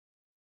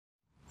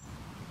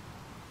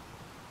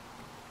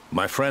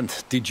My friend,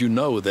 did you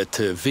know that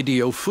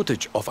video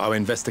footage of our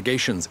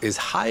investigations is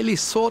highly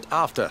sought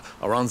after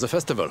around the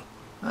festival?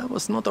 I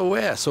was not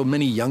aware so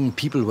many young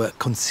people were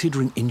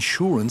considering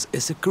insurance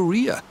as a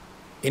career.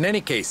 In any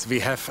case,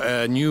 we have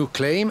a new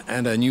claim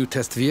and a new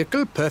test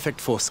vehicle,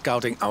 perfect for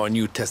scouting our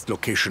new test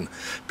location.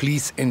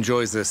 Please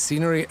enjoy the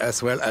scenery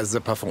as well as the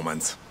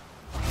performance.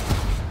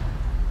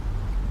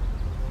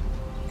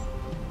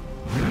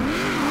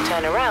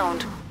 Turn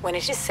around when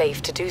it is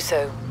safe to do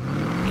so.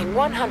 In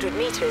 100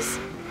 meters,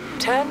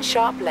 turn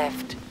sharp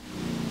left.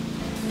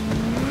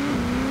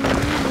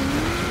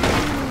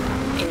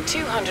 In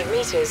 200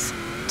 meters,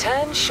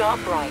 turn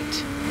sharp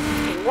right.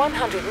 In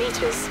 100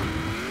 meters,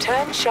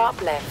 turn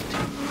sharp left.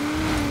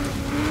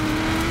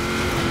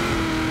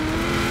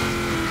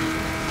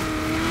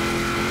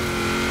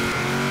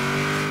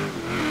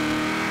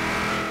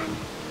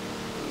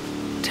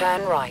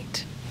 Turn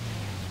right.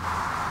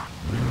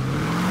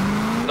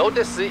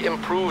 Notice the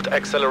improved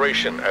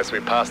acceleration as we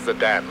pass the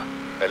dam.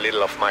 A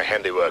little of my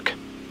handiwork.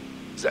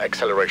 The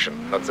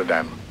acceleration, not the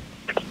dam.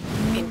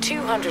 In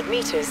 200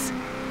 meters,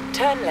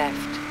 turn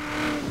left.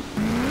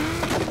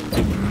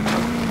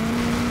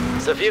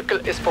 The vehicle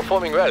is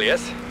performing well,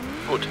 yes?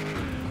 Good.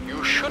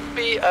 You should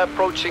be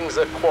approaching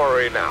the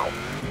quarry now.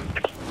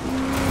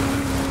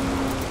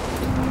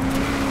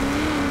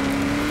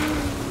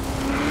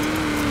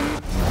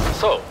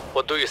 So,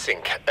 what do you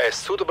think? A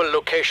suitable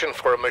location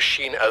for a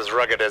machine as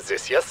rugged as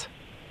this, yes?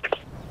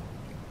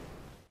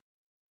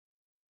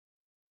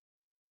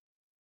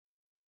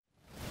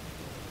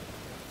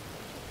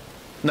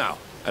 Now,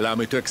 allow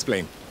me to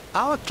explain.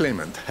 Our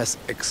claimant has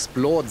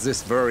explored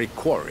this very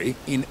quarry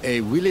in a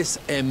Willys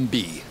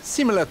MB,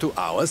 similar to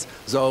ours,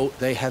 though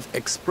they have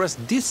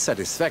expressed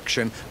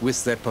dissatisfaction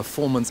with their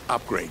performance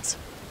upgrades.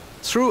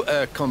 Through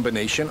a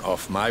combination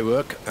of my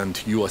work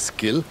and your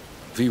skill,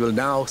 we will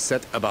now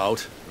set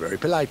about, very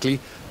politely,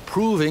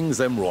 proving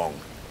them wrong.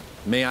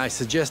 May I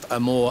suggest a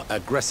more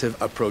aggressive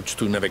approach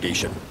to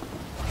navigation?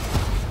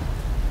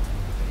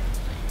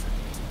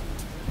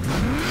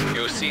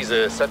 You see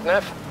the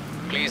sat-nav?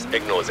 Please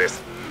ignore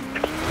this.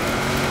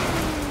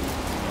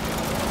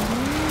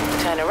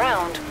 Turn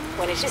around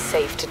when it is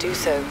safe to do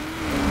so.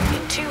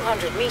 In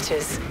 200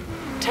 meters,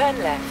 turn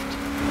left.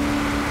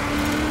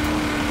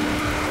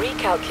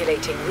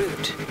 Recalculating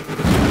route.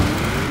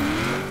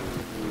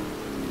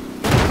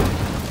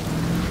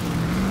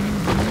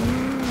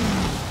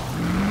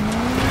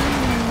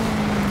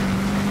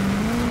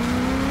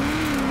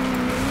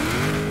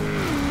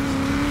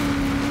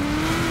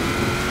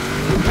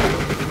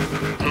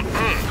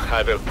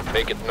 I will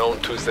make it known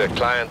to the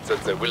client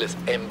that the Willys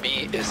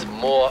MB is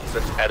more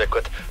than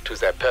adequate to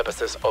their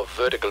purposes of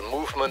vertical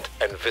movement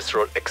and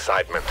visceral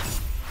excitement.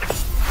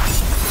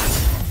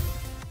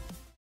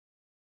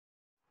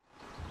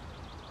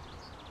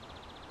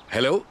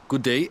 Hello,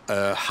 good day.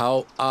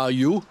 How are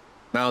you?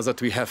 Now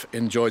that we have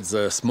enjoyed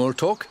the small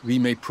talk, we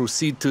may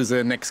proceed to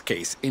the next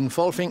case,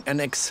 involving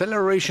an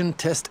acceleration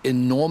test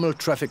in normal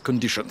traffic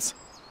conditions.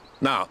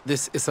 Now,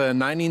 this is a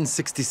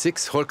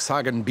 1966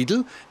 Volkswagen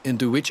Beetle,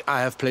 into which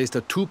I have placed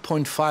a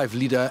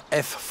 2.5-liter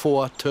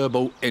F4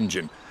 turbo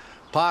engine.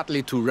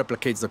 Partly to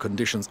replicate the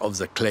conditions of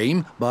the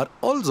claim, but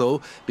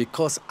also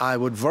because I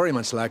would very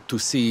much like to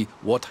see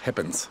what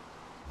happens.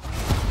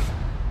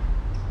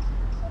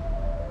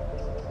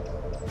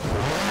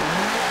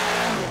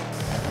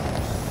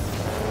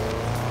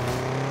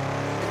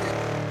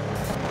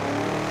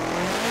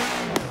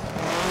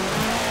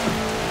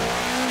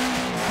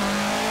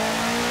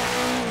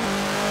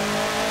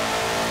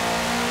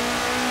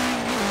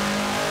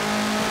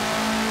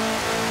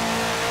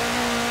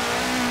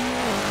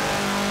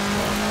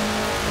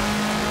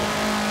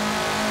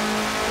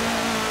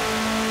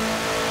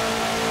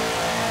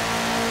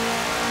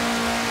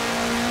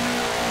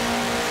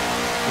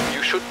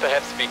 Should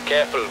perhaps be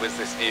careful with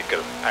this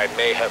vehicle. I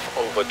may have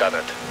overdone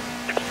it.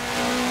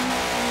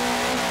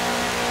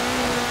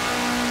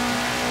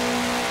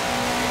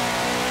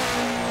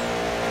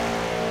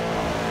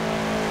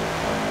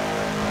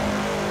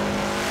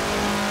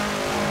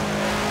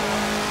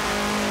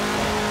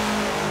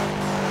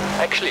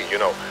 Actually, you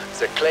know,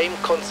 the claim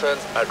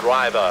concerns a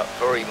driver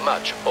very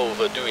much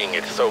overdoing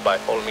it. So by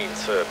all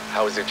means,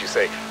 how is it you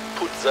say,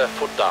 put the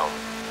foot down.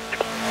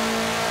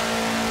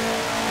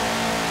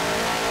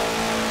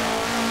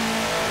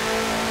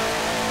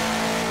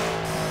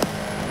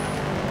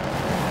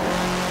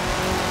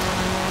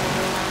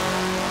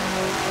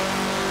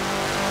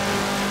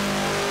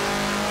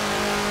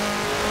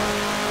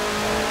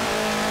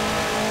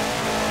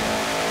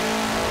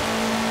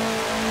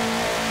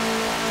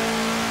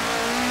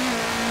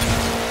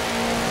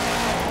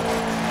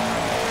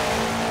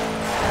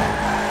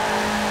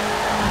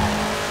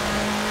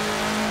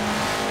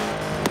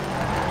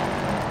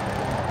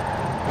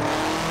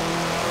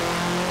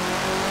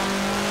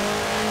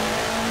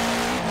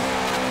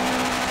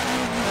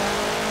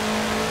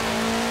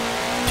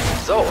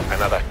 So,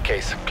 another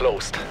case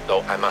closed,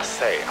 though I must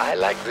say, I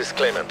like this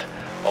claimant.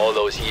 All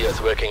those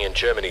years working in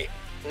Germany,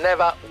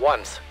 never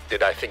once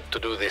did I think to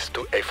do this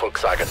to a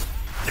Volkswagen.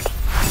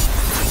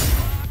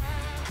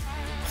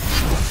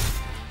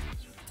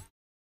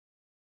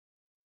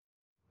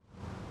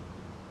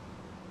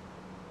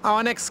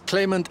 Our next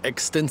claimant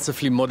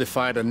extensively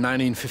modified a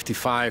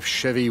 1955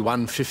 Chevy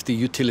 150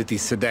 utility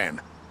sedan,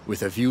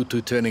 with a view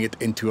to turning it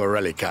into a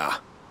rally car.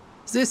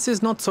 This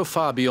is not so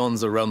far beyond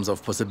the realms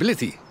of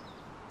possibility.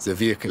 The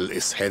vehicle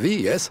is heavy,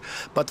 yes,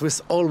 but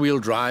with all-wheel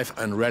drive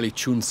and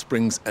rally-tuned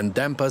springs and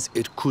dampers,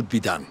 it could be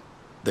done.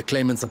 The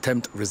claimant's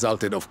attempt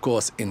resulted, of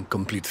course, in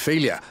complete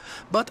failure,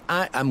 but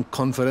I am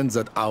confident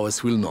that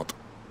ours will not.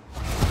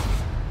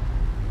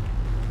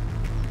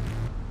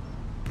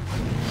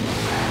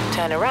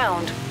 Turn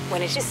around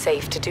when it is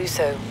safe to do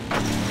so.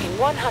 In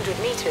 100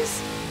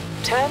 meters,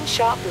 turn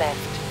sharp left.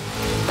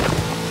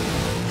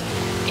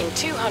 In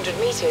 200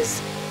 meters,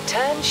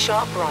 turn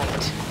sharp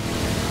right.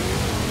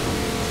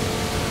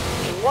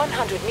 In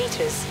 100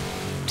 meters,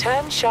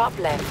 turn sharp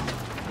left.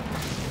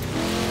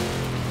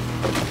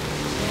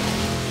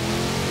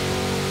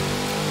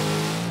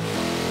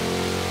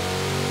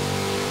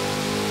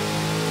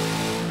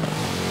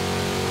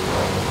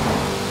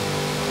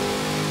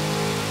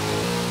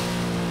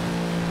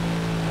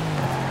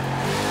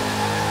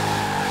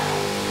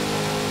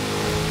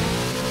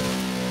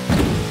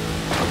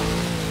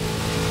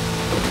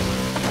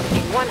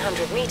 In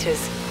 100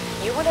 meters,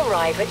 you will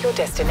arrive at your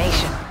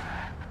destination.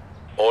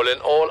 All in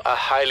all, a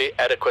highly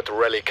adequate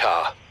rally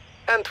car.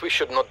 And we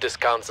should not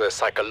discount the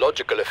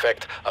psychological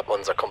effect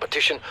upon the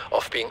competition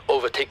of being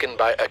overtaken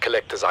by a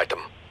collector's item.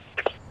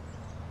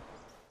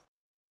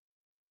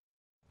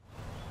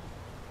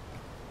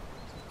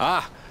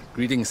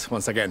 Greetings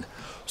once again.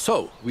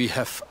 So, we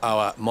have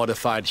our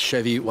modified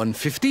Chevy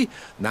 150.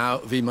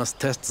 Now we must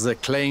test the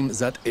claim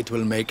that it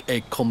will make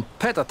a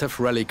competitive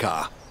rally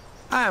car.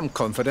 I am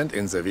confident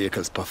in the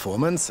vehicle's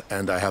performance,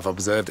 and I have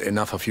observed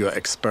enough of your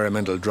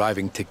experimental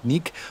driving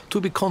technique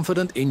to be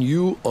confident in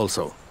you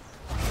also.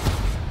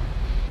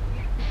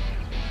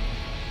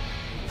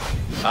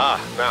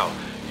 Now,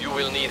 you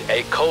will need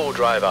a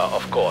co-driver,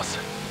 of course.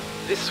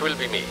 This will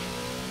be me.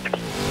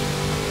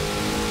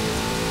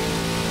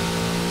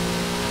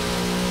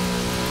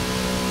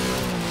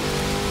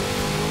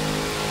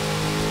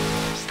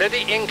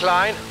 Steady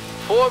incline,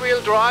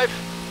 four-wheel drive,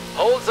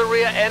 hold the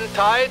rear end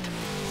tight.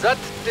 That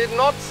did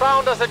not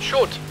sound as it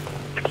should.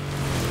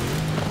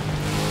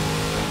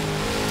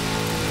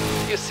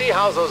 You see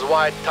how those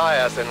wide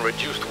tires and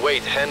reduced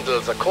weight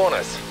handle the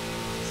corners?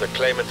 The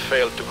claimant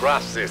failed to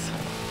grasp this.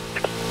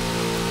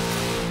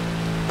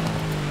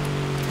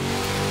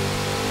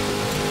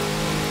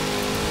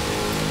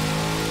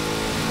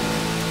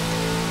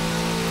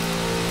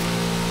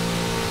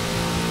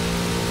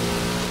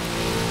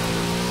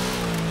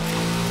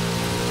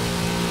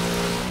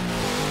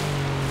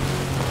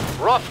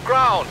 Rough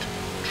ground.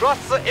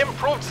 Trust the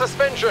improved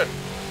suspension.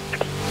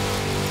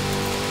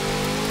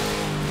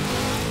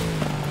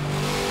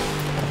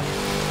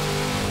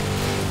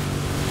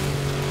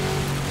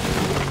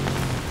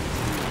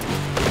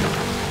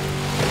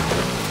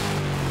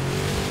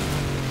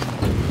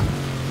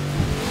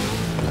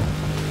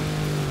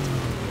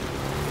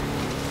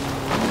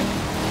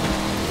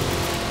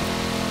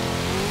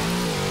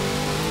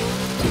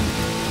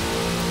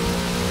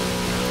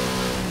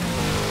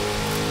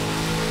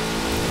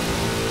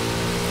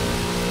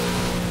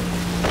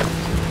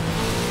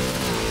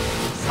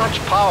 Much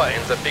power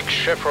in the big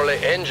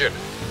Chevrolet engine.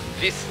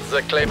 This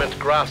the claimant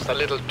grasped a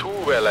little too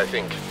well, I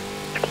think.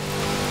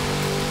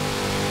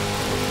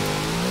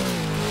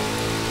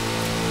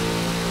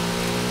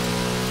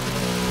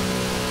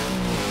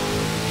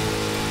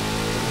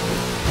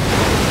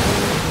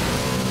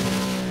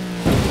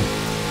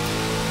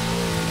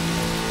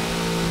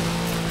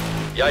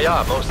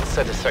 Yeah, most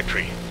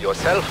satisfactory.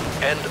 Yourself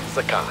and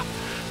the car.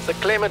 The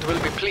claimant will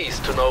be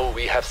pleased to know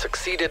we have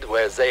succeeded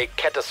where they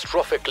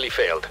catastrophically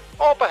failed.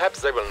 Or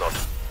perhaps they will not.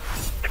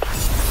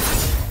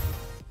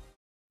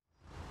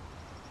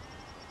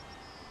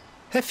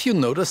 Have you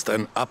noticed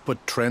an upward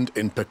trend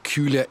in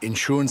peculiar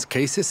insurance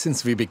cases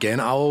since we began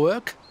our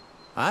work?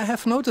 I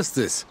have noticed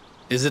this.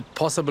 Is it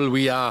possible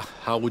we are,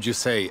 how would you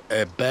say,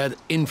 a bad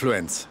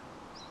influence?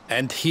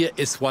 And here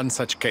is one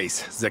such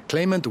case. The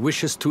claimant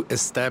wishes to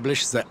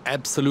establish the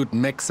absolute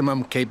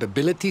maximum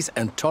capabilities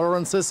and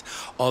tolerances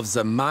of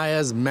the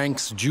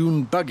Myers-Manx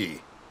Dune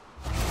buggy.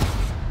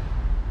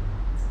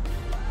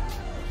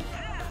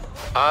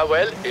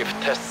 Well, if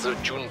test the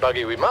Dune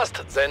buggy we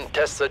must, then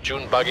test the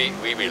Dune buggy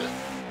we will.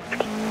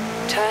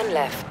 Turn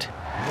left.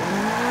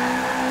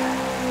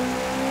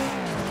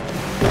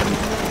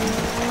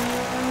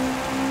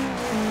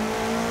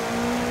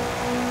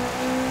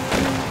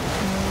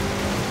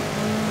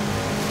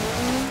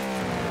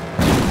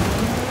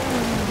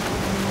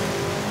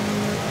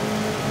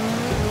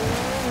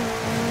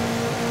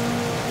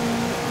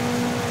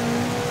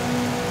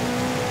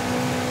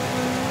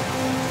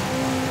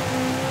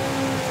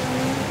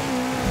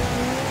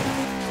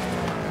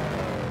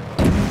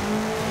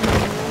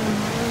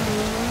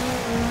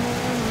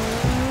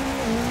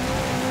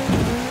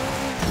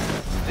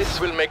 This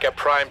will make a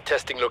prime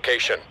testing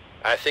location.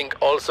 I think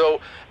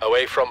also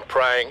away from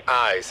prying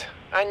eyes.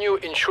 I knew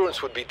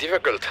insurance would be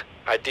difficult.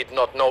 I did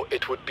not know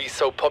it would be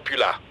so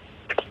popular.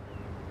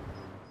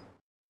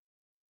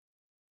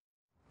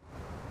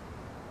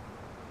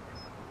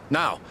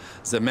 Now,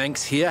 the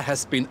Manx here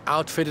has been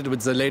outfitted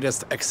with the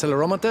latest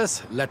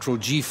accelerometers, lateral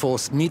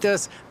G-force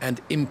meters, and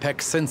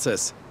impact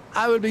sensors.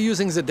 I will be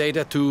using the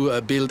data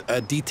to build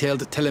a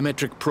detailed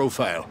telemetric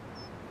profile.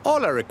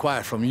 All I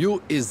require from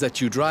you is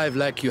that you drive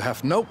like you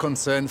have no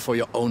concern for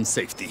your own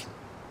safety.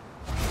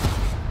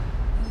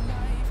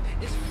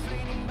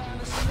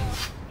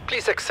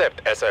 Please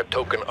accept as a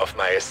token of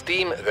my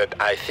esteem that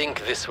I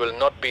think this will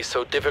not be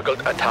so difficult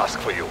a task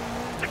for you.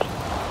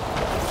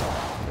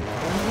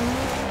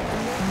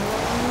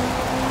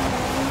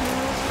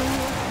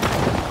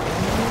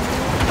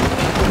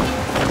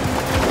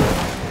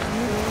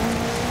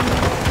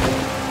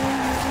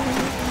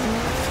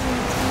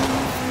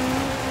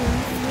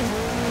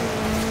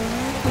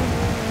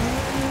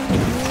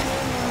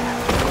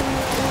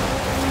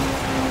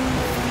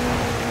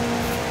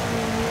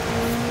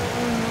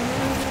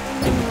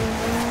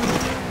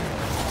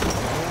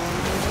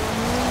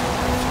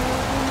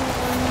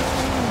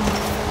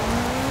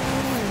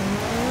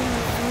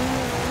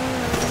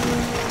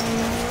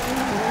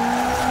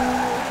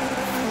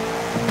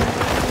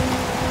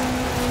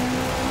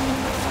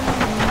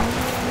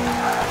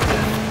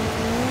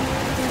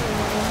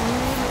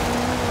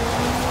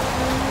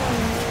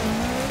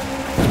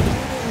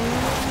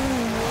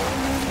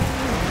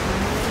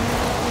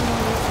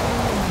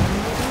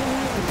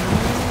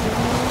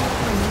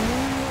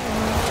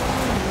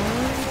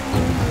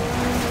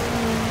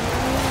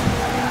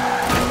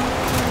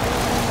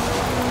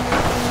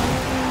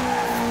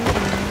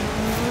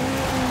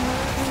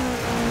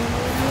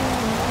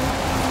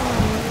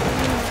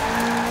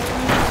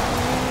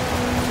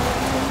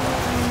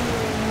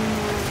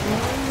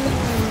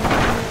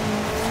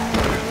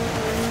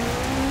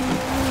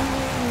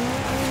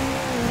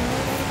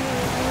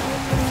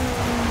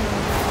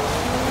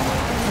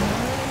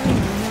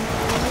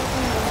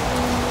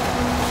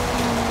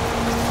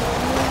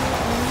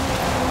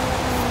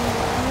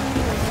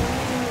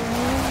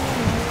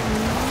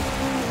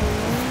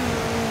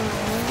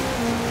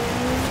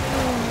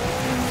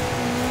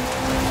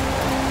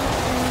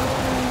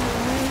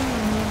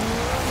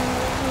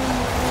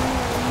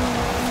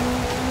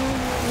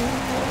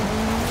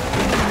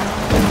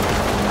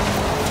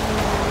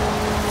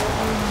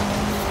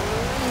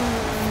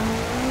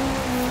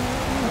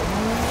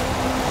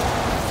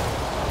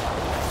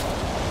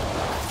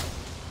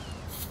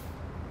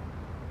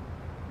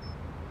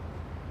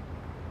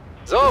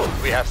 So,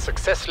 we have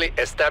successfully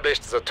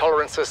established the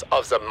tolerances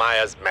of the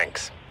Myers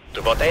Manx.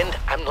 To what end,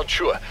 I'm not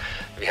sure.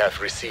 We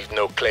have received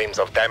no claims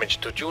of damage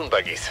to dune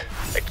buggies,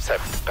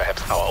 except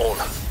perhaps our own.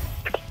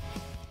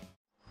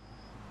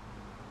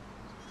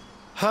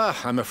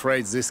 I'm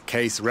afraid this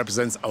case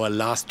represents our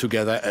last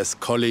together as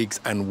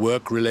colleagues and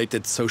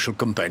work-related social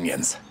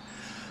companions.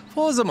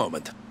 For the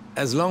moment.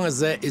 As long as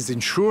there is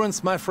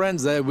insurance, my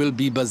friends, there will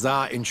be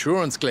bizarre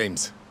insurance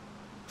claims.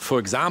 For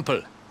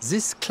example,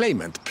 this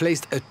claimant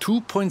placed a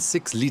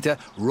 2.6-liter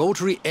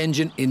rotary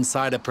engine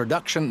inside a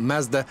production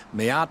Mazda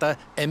Miata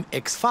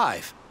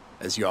MX-5.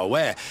 As you are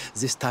aware,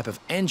 this type of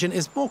engine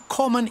is more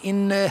common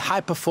in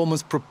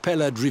high-performance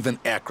propeller-driven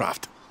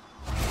aircraft.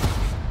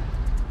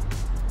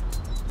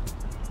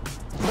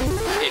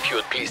 If you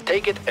would please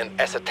take it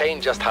and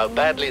ascertain just how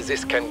badly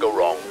this can go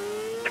wrong.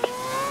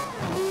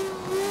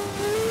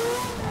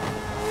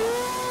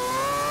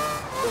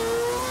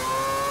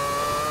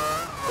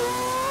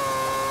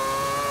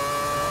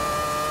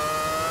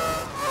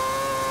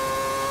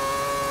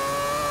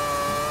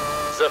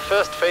 The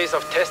first phase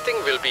of testing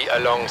will be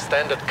along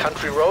standard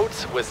country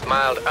roads with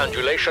mild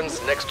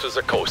undulations next to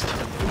the coast.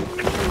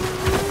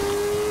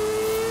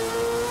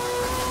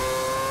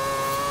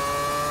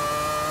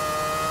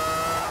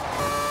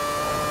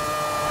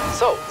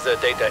 So, the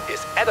data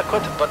is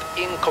adequate but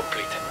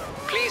incomplete.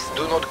 Please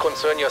do not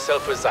concern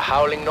yourself with the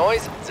howling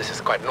noise. This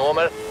is quite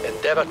normal.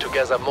 Endeavor to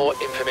gather more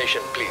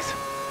information, please.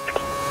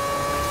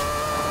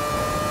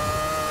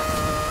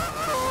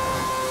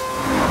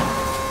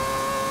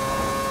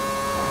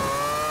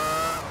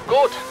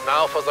 Good.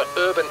 Now for the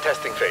urban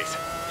testing phase.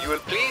 You will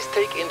please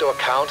take into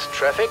account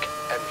traffic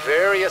and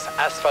various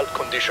asphalt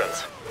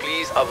conditions.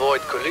 Please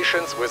avoid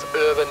collisions with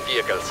urban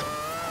vehicles.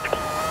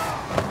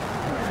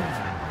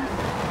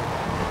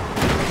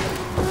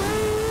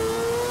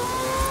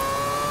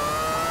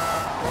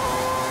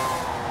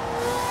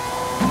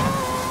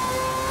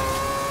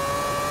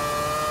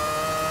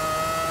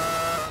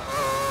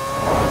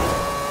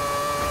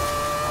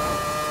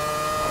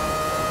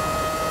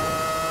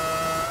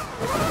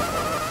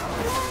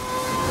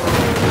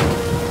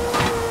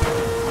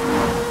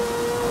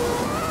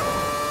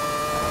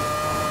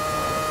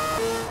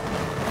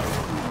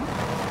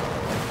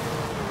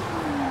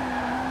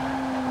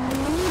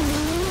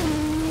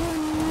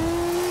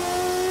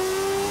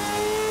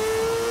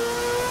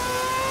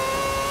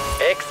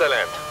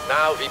 Excellent.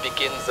 Now we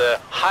begin the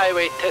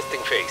highway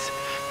testing phase.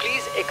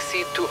 Please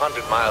exceed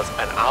 200 miles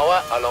an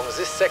hour along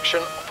this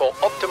section for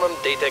optimum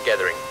data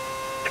gathering.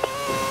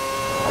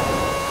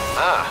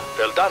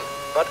 Well done.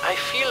 But I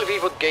feel we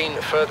would gain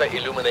further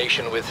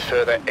illumination with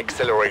further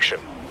acceleration.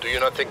 Do you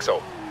not think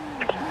so?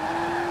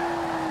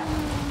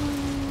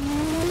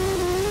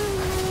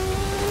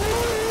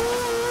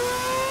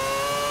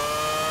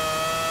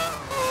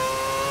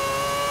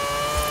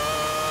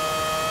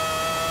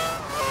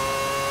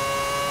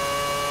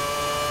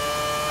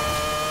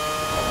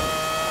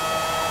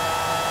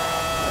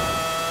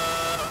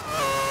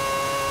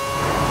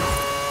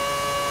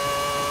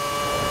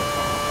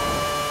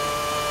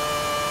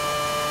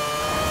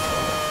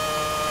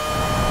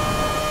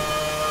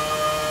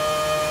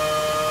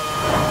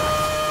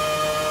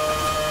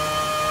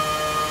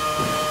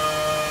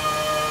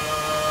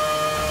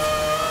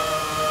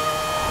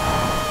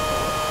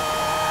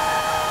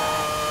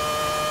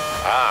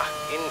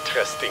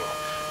 interesting.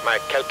 My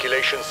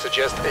calculations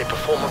suggest a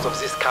performance of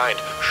this kind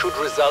should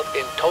result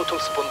in total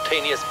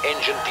spontaneous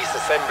engine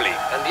disassembly.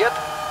 And yet,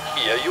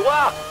 here you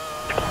are.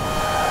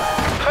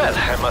 Well,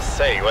 I must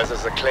say, whether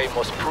the claim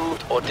was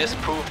proved or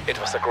disproved, it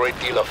was a great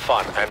deal of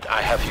fun, and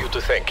I have you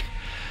to thank.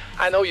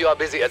 I know you are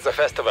busy at the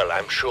festival.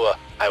 I'm sure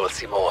I will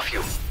see more of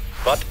you.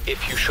 But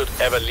if you should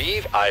ever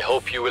leave, I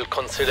hope you will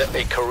consider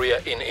a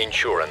career in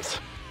insurance.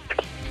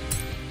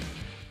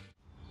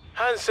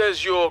 Hans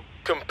says you're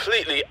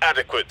completely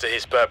adequate to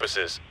his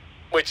purposes,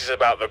 which is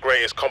about the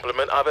greatest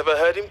compliment I've ever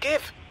heard him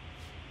give.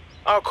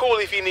 I'll call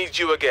if he needs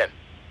you again.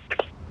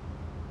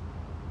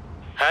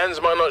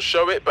 Hans might not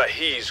show it, but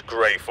he's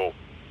grateful.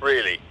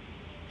 Really.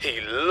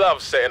 He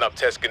loves setting up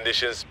test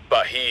conditions,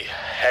 but he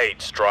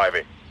hates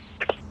driving.